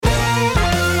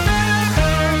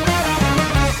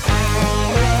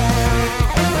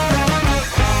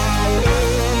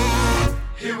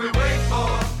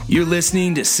You're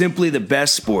listening to Simply the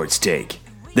Best Sports Take,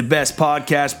 the best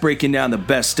podcast breaking down the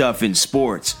best stuff in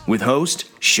sports with host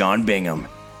Sean Bingham.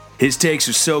 His takes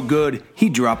are so good, he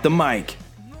dropped the mic,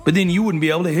 but then you wouldn't be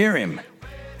able to hear him,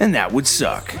 and that would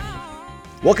suck.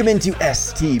 Welcome into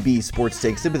STB Sports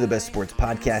Take, Simply the Best Sports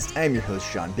Podcast. I am your host,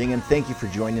 Sean Bingham. Thank you for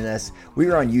joining us. We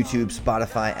are on YouTube,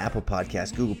 Spotify, Apple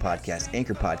Podcasts, Google Podcasts,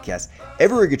 Anchor Podcasts.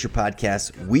 Everywhere you get your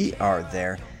podcasts, we are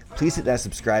there. Please hit that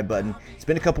subscribe button. It's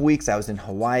been a couple weeks. I was in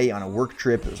Hawaii on a work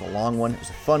trip. It was a long one. It was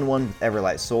a fun one with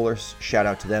Everlight Solar. Shout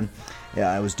out to them.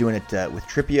 I was doing it with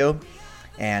Tripio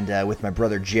and with my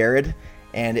brother Jared,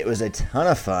 and it was a ton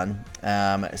of fun.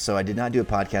 So I did not do a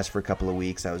podcast for a couple of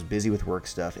weeks. I was busy with work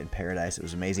stuff in paradise. It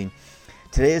was amazing.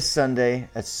 Today is Sunday,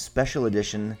 a special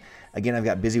edition. Again, I've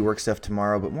got busy work stuff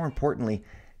tomorrow, but more importantly,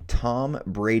 Tom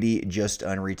Brady just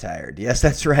unretired. Yes,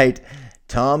 that's right.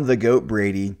 Tom the GOAT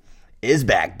Brady is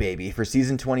back, baby, for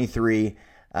season 23.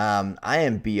 I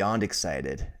am beyond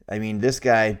excited. I mean, this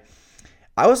guy,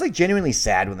 I was like genuinely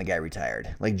sad when the guy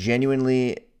retired, like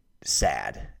genuinely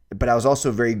sad, but I was also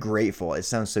very grateful. It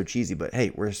sounds so cheesy, but hey,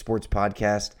 we're a sports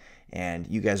podcast and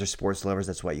you guys are sports lovers.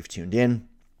 That's why you've tuned in.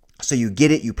 So you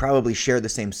get it. You probably share the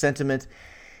same sentiment.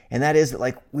 And that is that,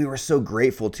 like, we were so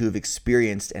grateful to have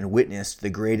experienced and witnessed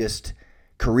the greatest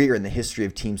career in the history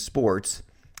of team sports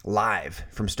live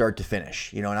from start to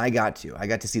finish, and I got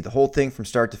to see the whole thing from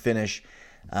start to finish.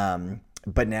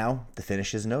 But now the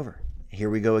finish isn't over. Here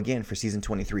we go again for season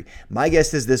 23. My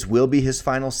guess is this will be his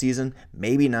final season,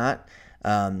 maybe not.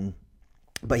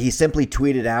 But he simply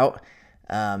tweeted out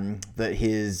that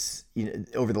his,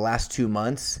 over the last 2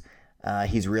 months,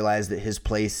 he's realized that his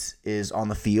place is on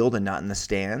the field and not in the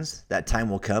stands. That time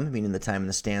will come, meaning the time in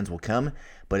the stands will come,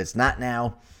 but it's not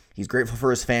now. He's grateful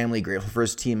for his family, grateful for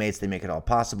his teammates. They make it all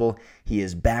possible. He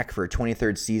is back for a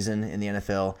 23rd season in the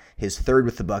NFL, his third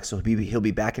with the Bucs. So he'll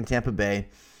be back in Tampa Bay,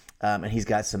 and he's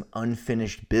got some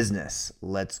unfinished business.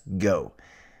 Let's go.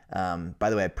 By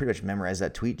the way, I pretty much memorized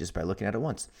that tweet just by looking at it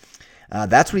once.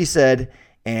 That's what he said,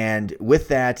 and with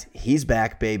that, he's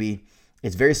back, baby.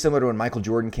 It's very similar to when Michael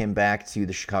Jordan came back to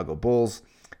the Chicago Bulls.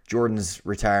 Jordan's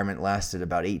retirement lasted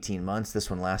about 18 months. This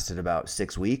one lasted about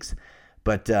 6 weeks,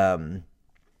 but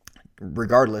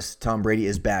regardless, Tom Brady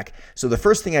is back. So the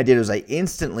first thing I did was I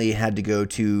instantly had to go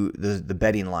to the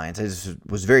betting lines. I just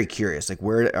was very curious, like,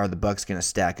 where are the Bucs going to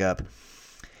stack up?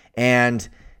 And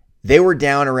they were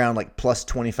down around like plus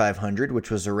 2,500, which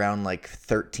was around like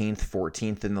 13th,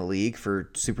 14th in the league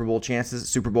for Super Bowl chances,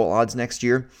 Super Bowl odds next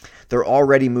year. They're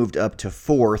already moved up to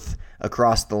 4th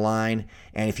across the line.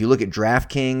 And if you look at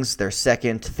DraftKings, they're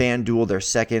second. FanDuel, they're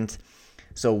second.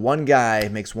 So one guy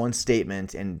makes one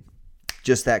statement, and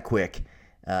just that quick,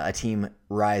 a team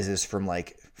rises from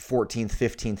like 14th,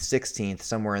 15th, 16th,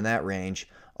 somewhere in that range,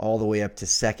 all the way up to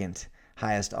second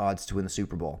highest odds to win the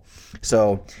Super Bowl.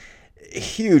 So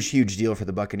huge, huge deal for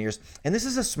the Buccaneers. And this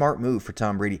is a smart move for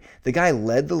Tom Brady. The guy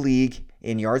led the league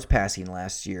in yards passing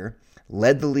last year,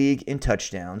 led the league in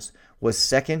touchdowns, was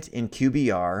second in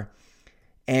QBR,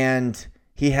 and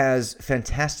he has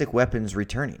fantastic weapons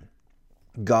returning.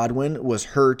 Godwin was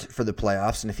hurt for the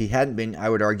playoffs, and if he hadn't been, I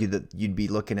would argue that you'd be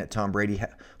looking at Tom Brady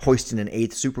hoisting an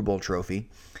 8th Super Bowl trophy.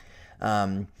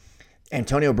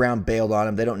 Antonio Brown bailed on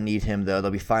him. They don't need him, though.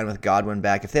 They'll be fine with Godwin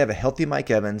back. If they have a healthy Mike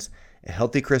Evans, a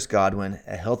healthy Chris Godwin,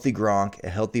 a healthy Gronk, a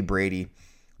healthy Brady,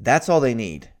 that's all they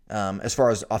need as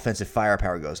far as offensive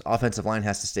firepower goes. Offensive line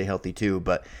has to stay healthy too,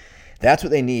 but that's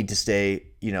what they need to stay,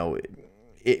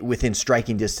 within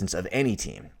striking distance of any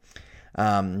team.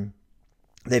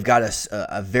 They've got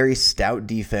a very stout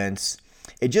defense.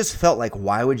 It just felt like,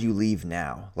 why would you leave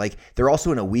now? Like, they're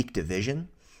also in a weak division.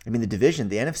 I mean, the division,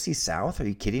 the NFC South, are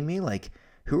you kidding me? Like,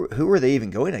 who are they even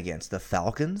going against? The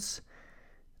Falcons?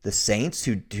 The Saints,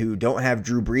 who don't have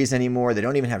Drew Brees anymore. They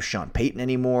don't even have Sean Payton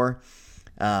anymore.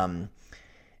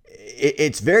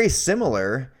 It's very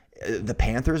similar. The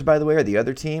Panthers, by the way, are the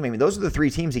other team. I mean, those are the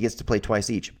 3 teams he gets to play twice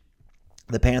each.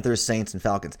 The Panthers, Saints, and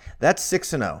Falcons. That's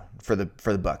 6-0 for the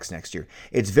Bucs next year.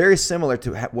 It's very similar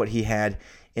to what he had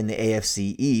in the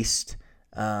AFC East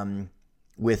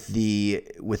with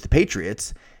the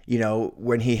Patriots.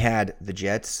 When he had the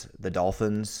Jets, the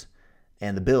Dolphins,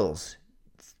 and the Bills,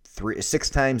 6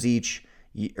 times each,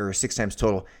 or 6 times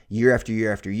total, year after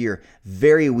year after year.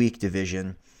 Very weak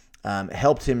division.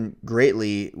 Helped him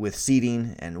greatly with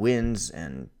seeding and wins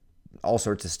and all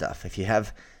sorts of stuff. If you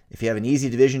have an easy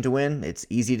division to win, it's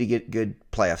easy to get good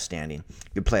playoff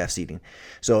seeding.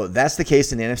 So that's the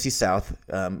case in the NFC South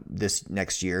this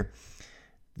next year.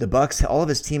 The Bucs, all of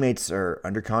his teammates are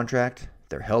under contract.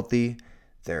 They're healthy.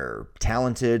 They're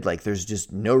talented. Like, there's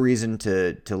just no reason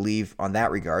to leave on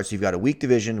that regard. So you've got a weak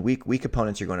division, weak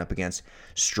opponents you're going up against,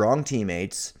 strong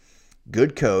teammates,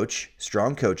 good coach,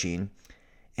 strong coaching,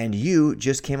 and you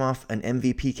just came off an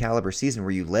MVP caliber season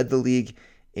where you led the league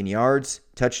in yards,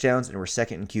 touchdowns, and were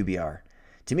second in QBR.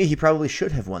 To me, he probably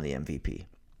should have won the MVP.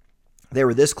 They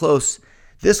were this close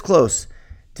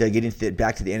to getting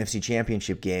back to the NFC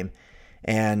Championship game,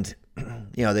 and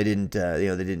they didn't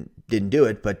do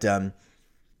it. But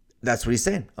that's what he's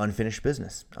saying. Unfinished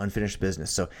business.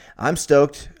 So I'm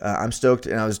stoked.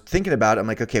 And I was thinking about it. I'm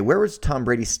like, okay, where was Tom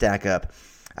Brady stack up?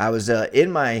 I was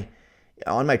on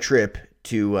my trip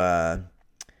to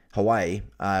Hawaii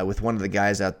with one of the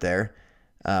guys out there.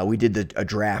 We did a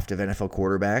draft of NFL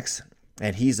quarterbacks,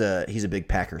 and he's a big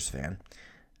Packers fan.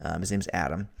 His name's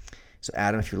Adam. So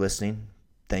Adam, if you're listening,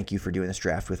 thank you for doing this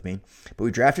draft with me. But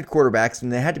we drafted quarterbacks,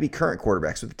 and they had to be current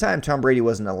quarterbacks. So at the time, Tom Brady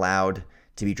wasn't allowed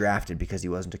to be drafted because he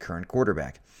wasn't a current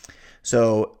quarterback.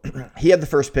 So he had the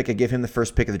first pick. I give him the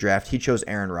first pick of the draft. He chose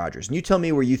Aaron Rodgers. And you tell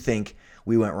me where you think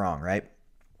we went wrong, right?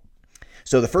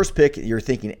 So the first pick, you're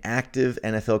thinking active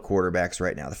NFL quarterbacks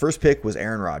right now. The first pick was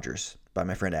Aaron Rodgers by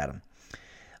my friend Adam.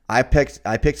 I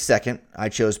picked second. I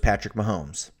chose Patrick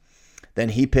Mahomes. Then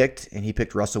he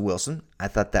picked Russell Wilson. I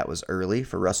thought that was early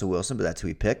for Russell Wilson, but that's who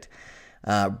he picked.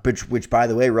 Which, by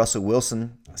the way, Russell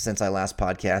Wilson, since I last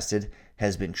podcasted,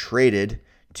 has been traded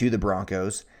to the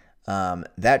Broncos.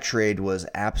 That trade was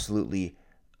absolutely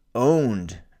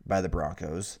owned by the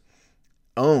Broncos.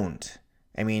 Owned.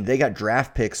 I mean, they got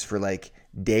draft picks for like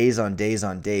days on days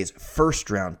on days. First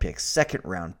round picks, second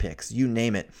round picks, you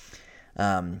name it.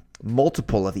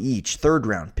 Multiple of each, third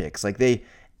round picks. Like, they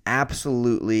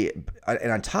absolutely,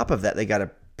 and on top of that, they got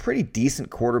a pretty decent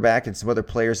quarterback and some other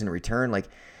players in return. Like,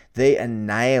 they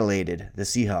annihilated the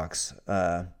Seahawks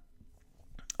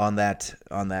on that.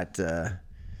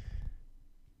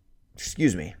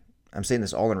 Excuse me, I'm saying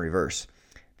this all in reverse.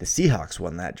 The Seahawks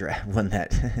won that draft.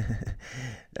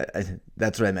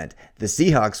 That's what I meant. The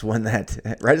Seahawks won that.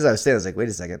 Right as I was saying, I was like, wait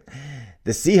a second.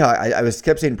 The Seahawks. I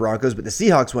kept saying Broncos, but the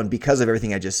Seahawks won because of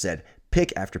everything I just said.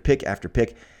 Pick after pick after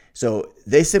pick. So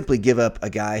they simply give up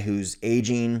a guy who's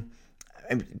aging.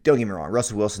 I mean, don't get me wrong.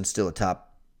 Russell Wilson's still a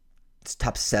top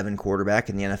 7 quarterback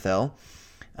in the NFL.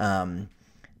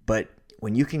 But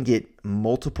when you can get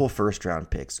multiple first-round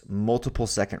picks, multiple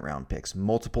second-round picks,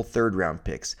 multiple third-round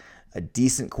picks, a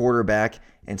decent quarterback,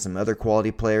 and some other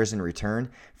quality players in return,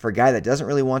 for a guy that doesn't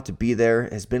really want to be there,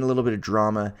 has been a little bit of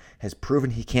drama, has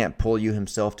proven he can't pull you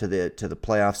himself to the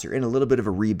playoffs, you're in a little bit of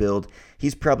a rebuild.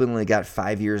 He's probably only got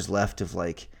 5 years left of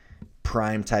like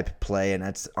prime type play, and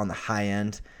that's on the high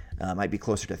end. Might be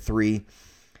closer to 3.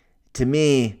 To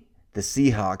me, the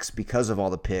Seahawks, because of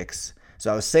all the picks.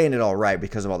 So I was saying it all right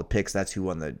because of all the picks. That's who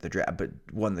won the draft, but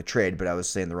won the trade. But I was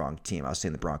saying the wrong team. I was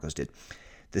saying the Broncos did.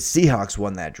 The Seahawks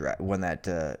won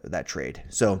that trade.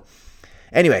 So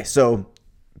anyway, so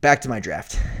back to my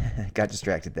draft. Got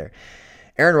distracted there.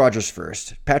 Aaron Rodgers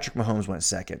first. Patrick Mahomes went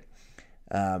second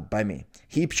by me.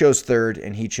 He chose third,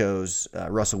 and he chose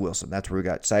Russell Wilson. That's where we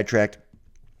got sidetracked.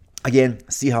 Again,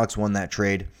 Seahawks won that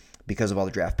trade because of all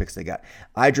the draft picks they got.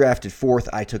 I drafted fourth.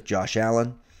 I took Josh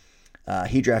Allen.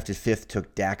 He drafted fifth,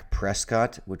 took Dak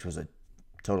Prescott, which was a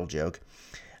total joke.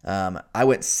 I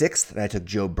went sixth, and I took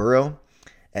Joe Burrow.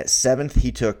 At seventh,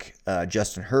 he took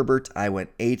Justin Herbert. I went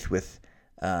eighth with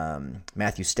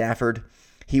Matthew Stafford.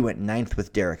 He went ninth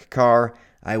with Derek Carr.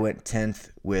 I went 10th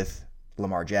with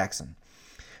Lamar Jackson.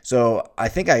 So I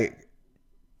think I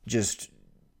just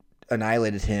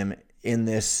annihilated him in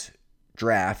this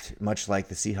draft, much like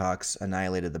the Seahawks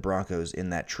annihilated the Broncos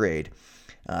in that trade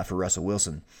for Russell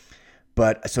Wilson.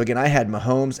 But so again, I had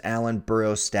Mahomes, Allen,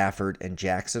 Burrow, Stafford, and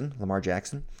Lamar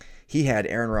Jackson. He had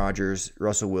Aaron Rodgers,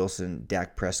 Russell Wilson,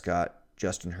 Dak Prescott,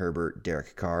 Justin Herbert,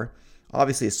 Derek Carr.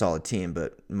 Obviously a solid team,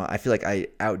 but I feel like I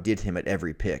outdid him at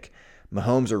every pick.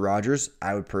 Mahomes or Rodgers,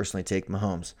 I would personally take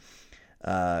Mahomes.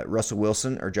 Russell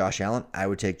Wilson or Josh Allen, I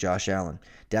would take Josh Allen.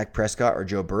 Dak Prescott or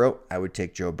Joe Burrow, I would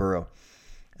take Joe Burrow.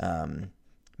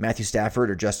 Matthew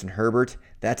Stafford or Justin Herbert,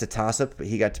 that's a toss-up, but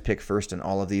he got to pick first in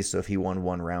all of these, so if he won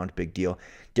one round, big deal.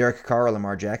 Derek Carr or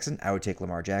Lamar Jackson, I would take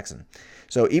Lamar Jackson.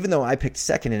 So even though I picked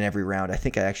second in every round, I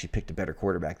think I actually picked a better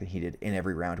quarterback than he did in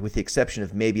every round, with the exception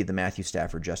of maybe the Matthew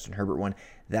Stafford, Justin Herbert one.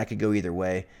 That could go either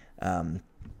way.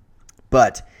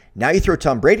 But now you throw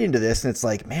Tom Brady into this, and it's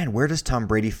like, man, where does Tom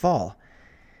Brady fall?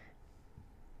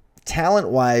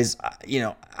 Talent-wise,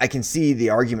 I can see the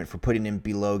argument for putting him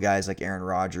below guys like Aaron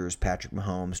Rodgers, Patrick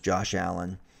Mahomes, Josh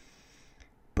Allen.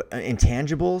 But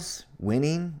intangibles,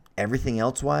 winning, everything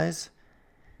else-wise,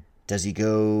 does he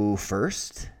go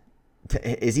first?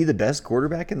 Is he the best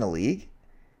quarterback in the league?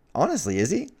 Honestly,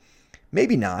 is he?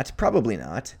 Maybe not. Probably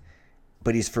not.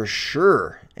 But he's for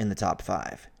sure in the top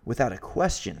 5. Without a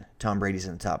question, Tom Brady's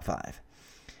in the top 5.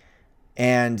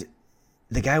 And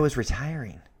the guy was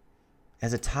retiring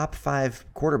as a top 5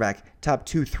 quarterback, top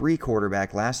 2, 3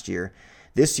 quarterback last year.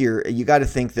 This year, you got to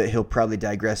think that he'll probably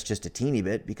digress just a teeny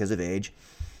bit because of age.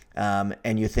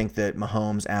 And you think that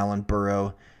Mahomes, Allen,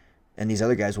 Burrow, and these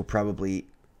other guys will probably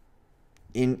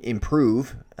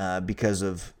improve because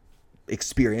of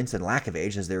experience and lack of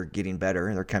age as they're getting better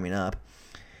and they're coming up.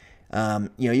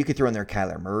 You could throw in there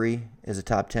Kyler Murray as a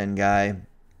top 10 guy.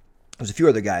 There's a few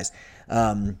other guys.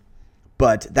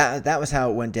 But that was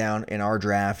how it went down in our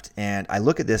draft. And I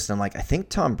look at this and I'm like, I think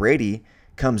Tom Brady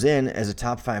comes in as a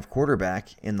top 5 quarterback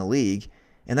in the league,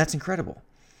 and that's incredible.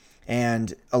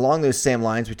 And along those same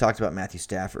lines, we talked about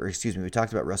we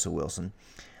talked about Russell Wilson.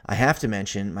 I have to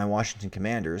mention my Washington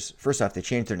Commanders. First off, they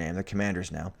changed their name. They're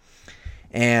Commanders now.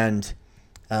 And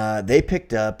they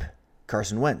picked up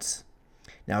Carson Wentz.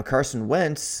 Now, Carson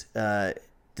Wentz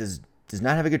does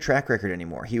not have a good track record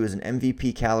anymore. He was an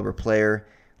MVP caliber player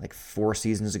like 4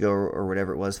 seasons ago or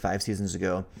whatever it was, 5 seasons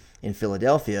ago in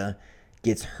Philadelphia,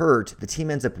 gets hurt. The team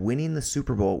ends up winning the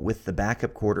Super Bowl with the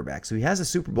backup quarterback. So he has a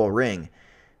Super Bowl ring,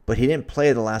 but he didn't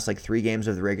play the last 3 games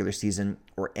of the regular season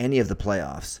or any of the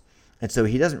playoffs. And so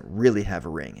he doesn't really have a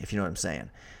ring, if you know what I'm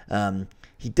saying.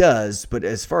 He does, but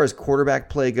as far as quarterback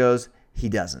play goes, he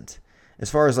doesn't. As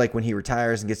far as when he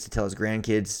retires and gets to tell his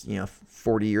grandkids,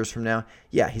 40 years from now,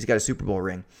 yeah, he's got a Super Bowl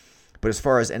ring. But as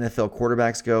far as NFL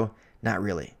quarterbacks go, not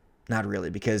really,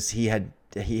 because he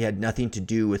had nothing to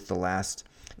do with the last.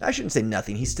 I shouldn't say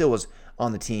nothing. He still was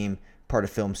on the team, part of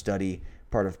film study,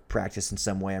 part of practice in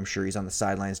some way. I'm sure he's on the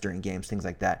sidelines during games, things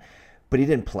like that. But he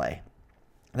didn't play.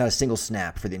 Not a single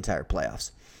snap for the entire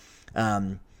playoffs.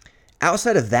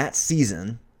 Outside of that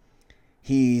season,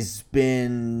 he's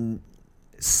been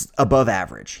above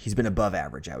average. He's been above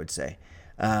average, I would say.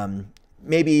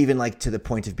 Maybe even to the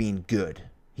point of being good.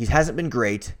 He hasn't been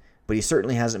great, but he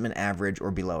certainly hasn't been average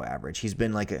or below average. He's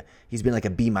been like a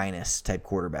B- type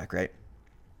quarterback, right?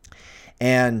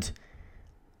 And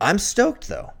I'm stoked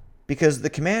though, because the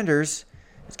Commanders,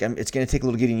 it's going to take a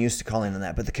little getting used to calling on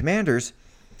that, but the Commanders,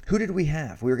 who did we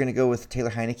have? We were going to go with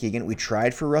Taylor Heinicke again. We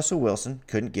tried for Russell Wilson,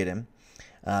 couldn't get him.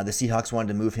 The Seahawks wanted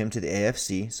to move him to the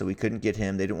AFC, so we couldn't get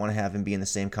him. They didn't want to have him be in the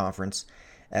same conference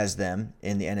as them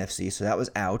in the NFC, so that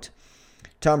was out.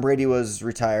 Tom Brady was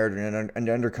retired and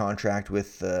under contract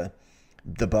with the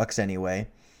Bucs anyway.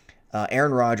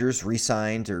 Aaron Rodgers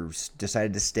re-signed or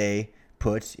decided to stay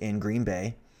put in Green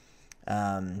Bay.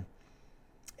 And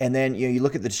then you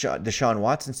look at the Deshaun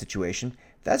Watson situation.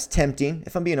 That's tempting.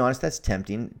 If I'm being honest, that's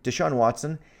tempting. Deshaun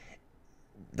Watson,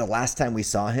 the last time we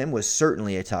saw him was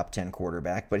certainly a top 10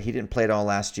 quarterback, but he didn't play at all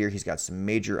last year. He's got some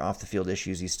major off-the-field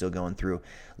issues he's still going through.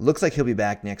 Looks like he'll be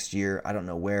back next year. I don't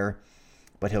know where,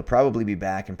 but he'll probably be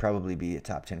back and probably be a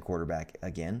top 10 quarterback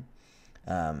again.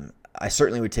 I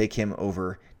certainly would take him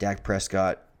over Dak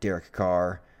Prescott, Derek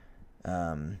Carr,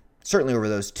 certainly over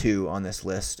those 2 on this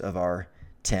list of our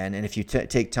 10. And if you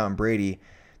take Tom Brady,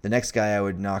 the next guy I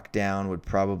would knock down would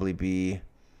probably be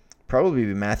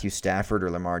Matthew Stafford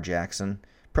or Lamar Jackson.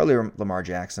 Probably Lamar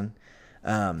Jackson.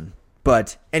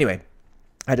 But anyway,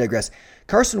 I digress.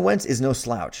 Carson Wentz is no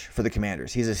slouch for the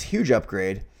Commanders. He's a huge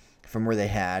upgrade from where they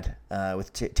had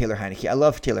with Taylor Heinicke. I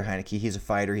love Taylor Heinicke. He's a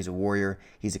fighter. He's a warrior.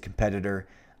 He's a competitor.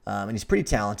 And he's pretty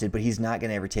talented, but he's not going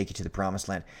to ever take you to the promised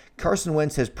land. Carson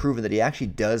Wentz has proven that he actually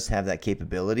does have that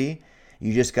capability.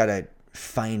 You just got to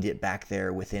find it back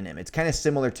there within him. It's kind of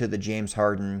similar to the James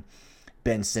Harden,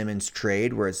 Ben Simmons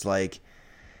trade, where it's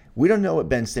we don't know what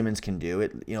Ben Simmons can do.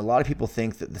 A lot of people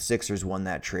think that the Sixers won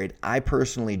that trade. I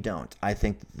personally don't. I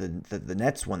think the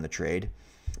Nets won the trade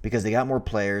because they got more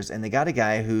players and they got a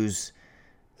guy who's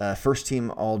first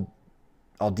team all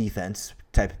defense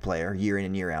type of player year in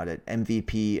and year out at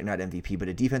MVP, not MVP, but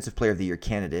a defensive player of the year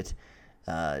candidate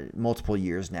multiple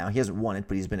years now. He hasn't won it,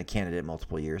 but he's been a candidate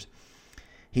multiple years.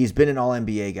 He's been an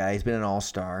all-NBA guy. He's been an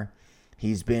all-star.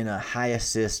 He's been a high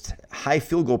assist, high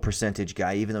field goal percentage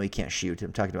guy, even though he can't shoot.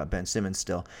 I'm talking about Ben Simmons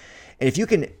still. And if you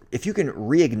can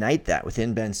reignite that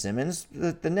within Ben Simmons,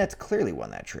 the Nets clearly won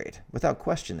that trade. Without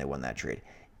question, they won that trade.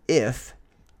 If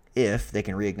they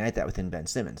can reignite that within Ben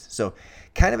Simmons. So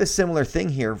kind of a similar thing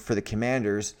here for the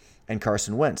Commanders and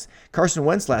Carson Wentz. Carson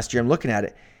Wentz last year, I'm looking at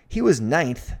it, he was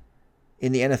 9th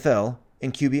in the NFL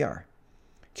in QBR.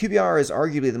 QBR is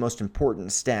arguably the most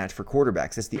important stat for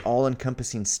quarterbacks. It's the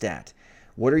all-encompassing stat.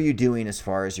 What are you doing as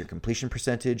far as your completion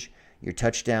percentage, your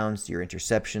touchdowns, your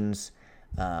interceptions,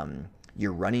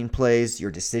 your running plays,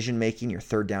 your decision-making, your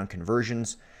third down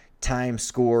conversions, time,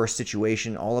 score,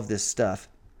 situation, all of this stuff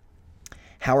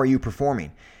How are you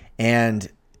performing? And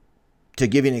to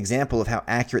give you an example of how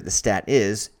accurate the stat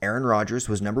is, Aaron Rodgers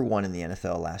was number 1 in the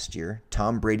NFL last year.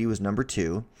 Tom Brady was number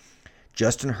 2.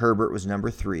 Justin Herbert was number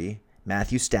 3.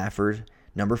 Matthew Stafford,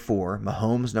 number 4.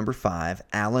 Mahomes, number 5.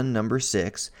 Allen, number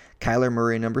 6. Kyler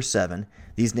Murray, number 7.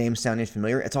 These names sounding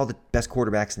familiar? It's all the best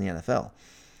quarterbacks in the NFL.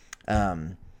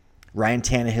 Ryan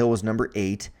Tannehill was number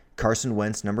 8. Carson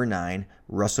Wentz, number 9.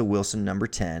 Russell Wilson, number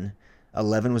 10.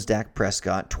 11 was Dak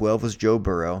Prescott. 12 was Joe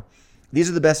Burrow. These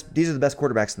are the best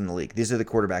quarterbacks in the league. These are the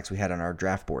quarterbacks we had on our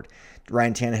draft board.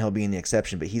 Ryan Tannehill being the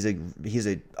exception, but he's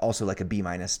also like a B-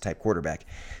 type quarterback.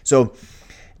 So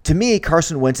to me,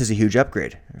 Carson Wentz is a huge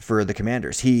upgrade for the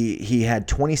Commanders. He had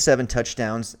 27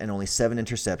 touchdowns and only 7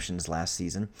 interceptions last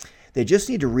season. They just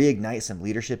need to reignite some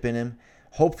leadership in him.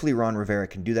 Hopefully Ron Rivera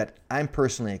can do that. I'm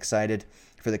personally excited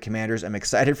for the Commanders. I'm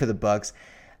excited for the Bucs.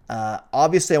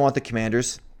 Obviously, I want the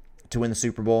Commanders to win the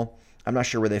Super Bowl. I'm not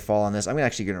sure where they fall on this. I'm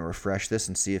actually going to refresh this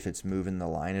and see if it's moving the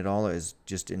line at all, is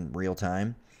just in real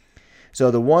time.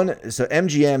 So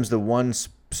MGM's the one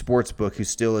sports book who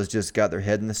still has just got their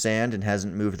head in the sand and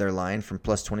hasn't moved their line from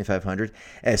plus 2,500.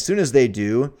 As soon as they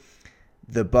do,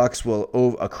 the Bucs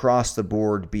will across the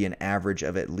board be an average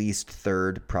of at least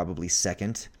third, probably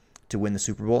second to win the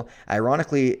Super Bowl.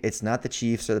 Ironically, it's not the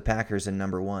Chiefs or the Packers in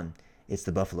number 1. It's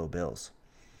the Buffalo Bills.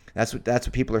 That's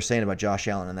what people are saying about Josh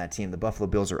Allen and that team. The Buffalo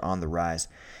Bills are on the rise,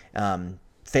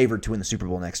 favored to win the Super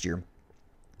Bowl next year.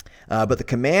 But the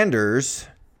Commanders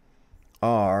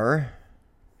are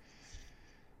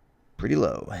pretty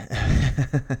low,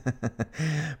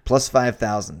 plus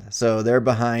 5,000. So they're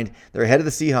behind. They're ahead of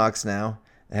the Seahawks now,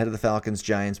 ahead of the Falcons,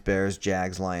 Giants, Bears,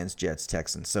 Jags, Lions, Jets,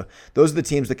 Texans. So those are the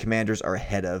teams the Commanders are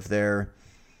ahead of. There's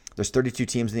 32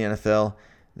 teams in the NFL.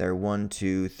 They're 1,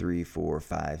 2, 3, 4,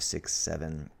 5, 6,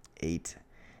 7, 8.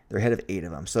 They're ahead of 8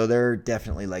 of them. So they're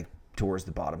definitely like towards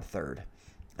the bottom third,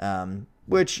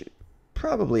 which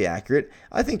probably accurate.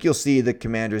 I think you'll see the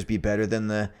Commanders be better than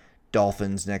the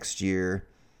Dolphins next year.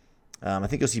 I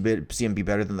think you'll see them be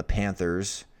better than the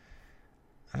Panthers.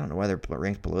 I don't know why they're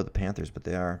ranked below the Panthers, but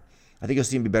they are. I think you'll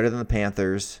see them be better than the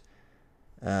Panthers,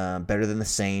 better than the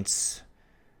Saints,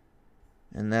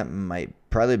 and that might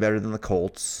probably better than the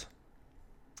Colts.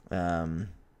 That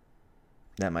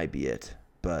might be it.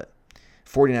 But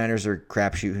 49ers are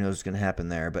crapshoot. Who knows what's going to happen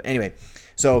there? But anyway,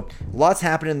 so lots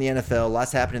happening in the NFL.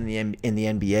 Lots happening in the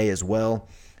NBA as well.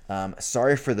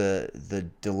 Sorry for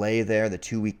the delay there, the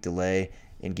 2-week delay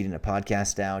in getting a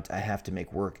podcast out. I have to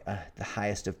make work the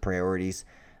highest of priorities.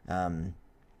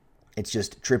 It's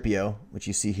just Tripio, which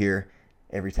you see here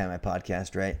every time I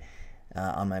podcast, right?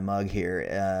 On my mug here.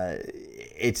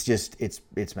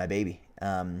 It's my baby.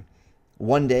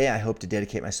 One day I hope to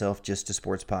dedicate myself just to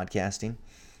sports podcasting.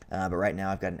 But right now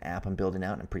I've got an app I'm building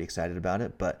out and I'm pretty excited about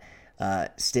it. But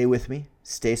stay with me.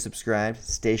 Stay subscribed.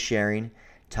 Stay sharing.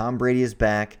 Tom Brady is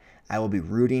back. I will be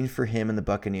rooting for him and the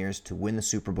Buccaneers to win the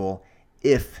Super Bowl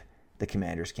if the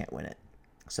Commanders can't win it.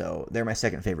 So they're my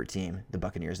second favorite team, the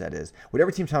Buccaneers, that is.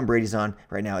 Whatever team Tom Brady's on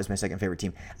right now is my second favorite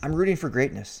team. I'm rooting for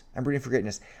greatness.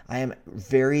 I am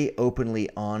very openly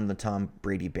on the Tom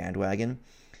Brady bandwagon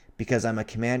because I'm a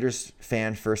Commanders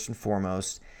fan first and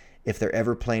foremost. If they're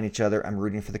ever playing each other, I'm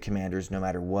rooting for the Commanders no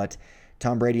matter what.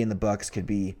 Tom Brady and the Bucs could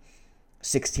be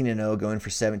 16-0 going for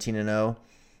 17-0.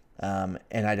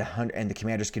 And the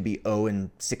Commanders could be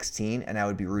 0-16, and I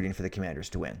would be rooting for the Commanders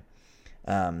to win.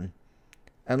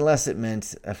 Unless it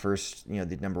meant a first,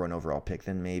 the number 1 overall pick,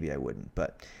 then maybe I wouldn't.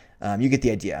 But you get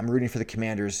the idea. I'm rooting for the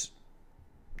Commanders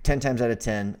 10 times out of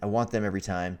 10. I want them every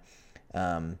time.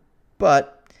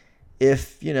 But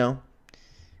if that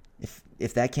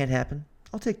can't happen,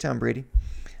 I'll take Tom Brady.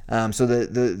 So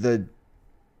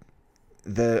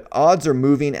the odds are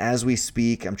moving as we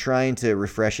speak. I'm trying to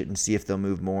refresh it and see if they'll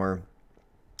move more.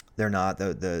 They're not.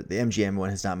 The MGM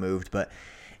one has not moved. But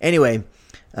anyway,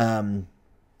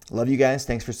 love you guys.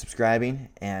 Thanks for subscribing.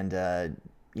 And,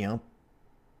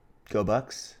 go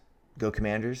Bucks. Go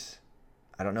Commanders.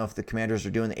 I don't know if the Commanders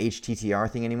are doing the HTTR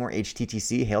thing anymore.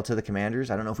 HTTC, Hail to the Commanders.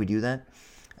 I don't know if we do that.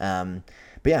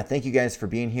 But yeah, thank you guys for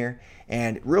being here.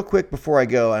 And real quick before I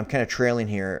go, I'm kind of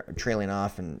trailing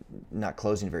off and not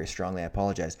closing very strongly. I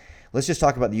apologize. Let's just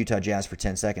talk about the Utah Jazz for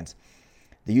 10 seconds.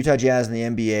 The Utah Jazz in the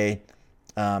NBA,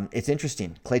 it's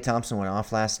interesting. Klay Thompson went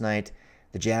off last night.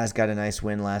 The Jazz got a nice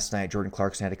win last night. Jordan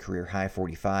Clarkson had a career high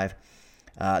 45.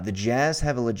 The Jazz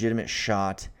have a legitimate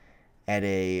shot at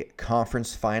a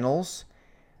conference finals.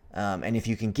 And if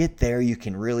you can get there,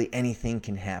 anything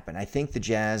can happen. I think the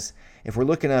Jazz, if we're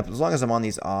looking up, as long as I'm on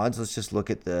these odds, let's just look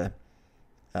at the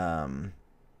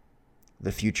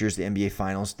futures, the NBA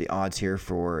finals, the odds here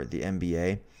for the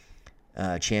NBA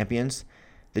champions.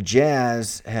 The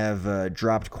Jazz have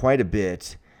dropped quite a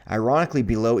bit, ironically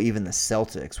below even the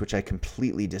Celtics, which I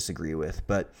completely disagree with.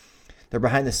 But they're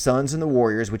behind the Suns and the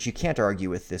Warriors, which you can't argue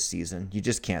with this season. You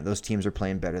just can't. Those teams are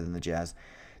playing better than the Jazz.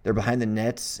 They're behind the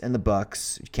Nets and the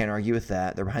Bucks. You can't argue with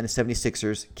that. They're behind the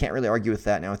 76ers. Can't really argue with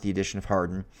that now with the addition of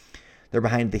Harden. They're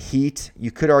behind the Heat.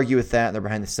 You could argue with that. They're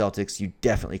behind the Celtics. You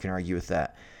definitely can argue with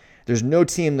that. There's no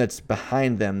team that's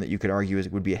behind them that you could argue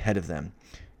would be ahead of them.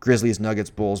 Grizzlies, Nuggets,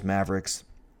 Bulls, Mavericks.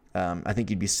 I think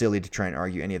you'd be silly to try and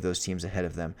argue any of those teams ahead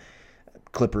of them.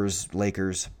 Clippers,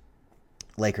 Lakers.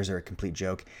 Lakers are a complete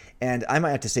joke. And I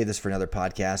might have to say this for another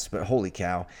podcast, but holy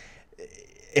cow.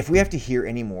 If we have to hear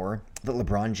any more that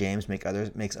LeBron James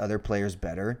makes other players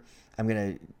better, I'm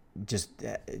going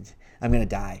to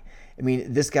die. I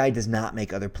mean, this guy does not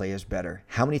make other players better.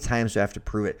 How many times do I have to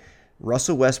prove it?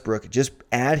 Russell Westbrook, just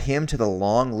add him to the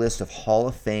long list of Hall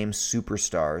of Fame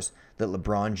superstars that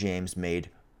LeBron James made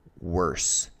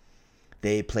worse.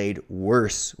 They played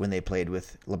worse when they played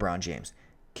with LeBron James.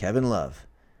 Kevin Love,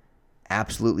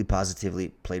 absolutely positively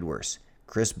played worse.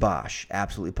 Chris Bosh,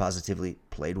 absolutely positively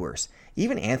played worse.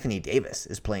 Even Anthony Davis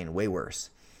is playing way worse.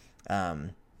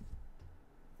 Dwayne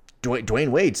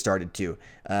Wade started to.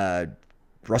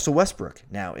 Russell Westbrook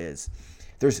now is.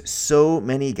 There's so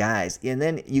many guys. And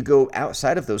then you go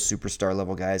outside of those superstar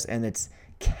level guys, and it's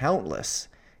countless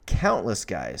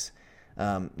guys.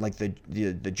 Like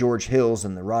the George Hills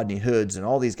and the Rodney Hoods and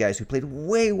all these guys who played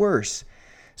way worse.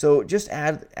 So just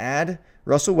add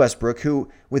Russell Westbrook,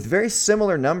 who, with very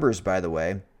similar numbers, by the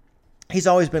way, he's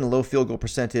always been a low field goal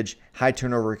percentage, high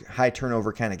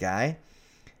turnover kind of guy.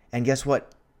 And guess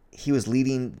what? He was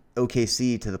leading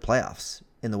OKC to the playoffs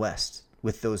in the West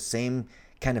with those same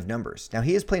kind of numbers. Now,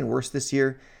 he is playing worse this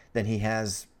year than he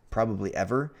has probably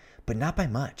ever, but not by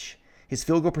much. His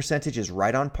field goal percentage is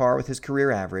right on par with his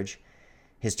career average.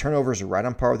 His turnovers are right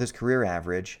on par with his career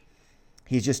average.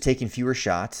 He's just taking fewer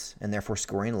shots and therefore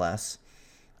scoring less.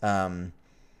 But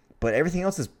everything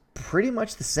else is pretty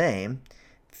much the same.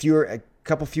 A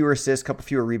couple fewer assists, couple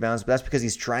fewer rebounds, but that's because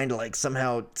he's trying to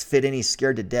somehow fit in. He's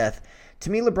scared to death. To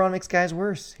me, LeBron makes guys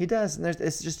worse. He does, and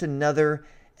it's just another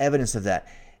evidence of that.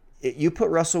 You put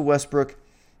Russell Westbrook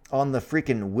on the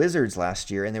freaking Wizards last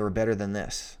year, and they were better than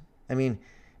this. I mean,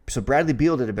 so Bradley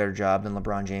Beal did a better job than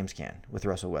LeBron James can with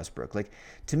Russell Westbrook.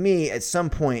 To me, at some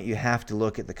point, you have to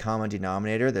look at the common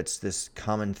denominator that's this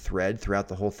common thread throughout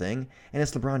the whole thing, and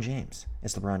it's LeBron James.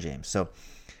 It's LeBron James. So,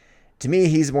 to me,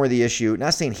 he's more the issue.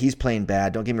 Not saying he's playing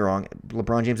bad. Don't get me wrong.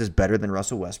 LeBron James is better than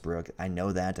Russell Westbrook. I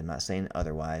know that. I'm not saying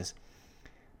otherwise.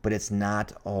 But it's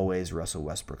not always Russell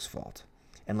Westbrook's fault.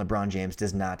 And LeBron James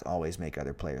does not always make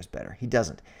other players better. He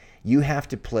doesn't. You have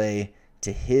to play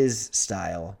to his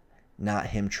style, not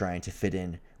him trying to fit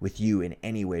in with you in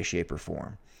any way, shape, or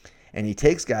form. And he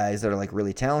takes guys that are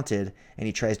really talented and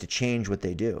he tries to change what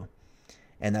they do.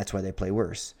 And that's why they play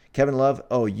worse. Kevin Love,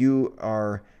 you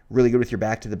are really good with your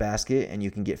back to the basket and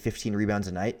you can get 15 rebounds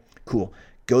a night. Cool.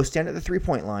 Go stand at the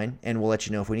three-point line and we'll let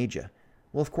you know if we need you.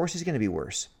 Well, of course he's going to be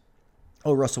worse.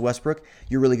 Oh, Russell Westbrook,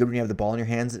 you're really good when you have the ball in your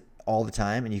hands all the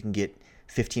time and you can get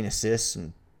 15 assists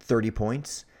and 30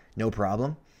 points. No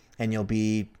problem. And you'll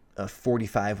be a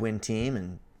 45-win team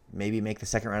and maybe make the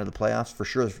second round of the playoffs.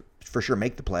 For sure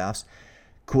make the playoffs.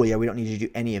 Cool, yeah, we don't need you to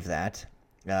do any of that.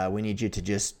 We need you to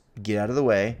just get out of the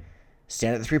way,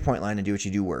 stand at the three-point line and do what you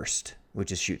do worst,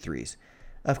 which is shoot threes.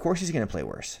 Of course he's going to play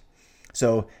worse.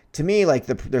 So to me,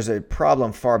 there's a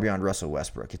problem far beyond Russell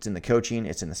Westbrook. It's in the coaching.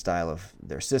 It's in the style of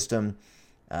their system.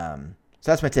 So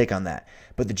that's my take on that.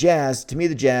 But the Jazz,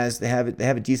 they have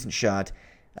a decent shot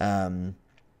to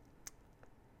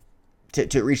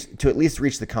at least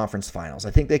reach the conference finals.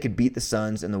 I think they could beat the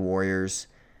Suns and the Warriors.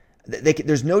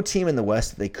 There's no team in the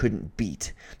West that they couldn't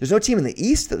beat. There's no team in the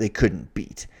East that they couldn't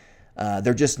beat.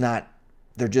 They're just not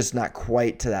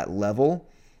quite to that level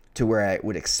to where I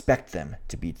would expect them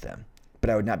to beat them. But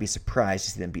I would not be surprised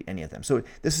to see them beat any of them. So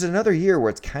this is another year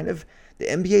where it's kind of, the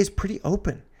NBA is pretty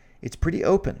open. It's pretty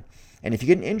open. And if you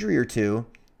get an injury or two,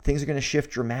 things are going to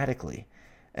shift dramatically.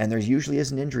 And there usually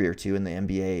is an injury or two in the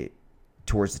NBA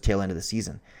towards the tail end of the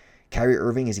season. Kyrie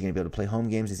Irving, is he going to be able to play home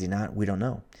games? Is he not? We don't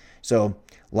know. So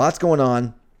lots going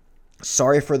on.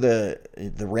 Sorry for the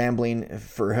rambling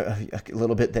for a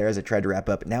little bit there as I tried to wrap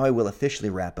up. Now I will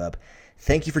officially wrap up.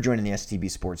 Thank you for joining the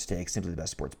STB Sports Take, Simply the Best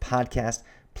Sports Podcast.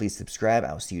 Please subscribe.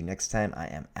 I will see you next time. I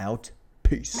am out.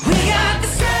 Peace.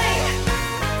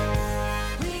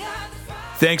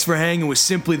 Thanks for hanging with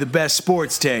Simply the Best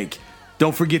Sports Take.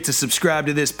 Don't forget to subscribe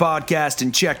to this podcast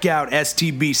and check out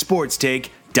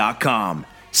stbsportstake.com.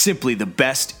 Simply the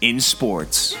best in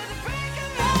sports.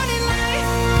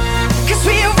 'Cause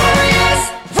we are warriors.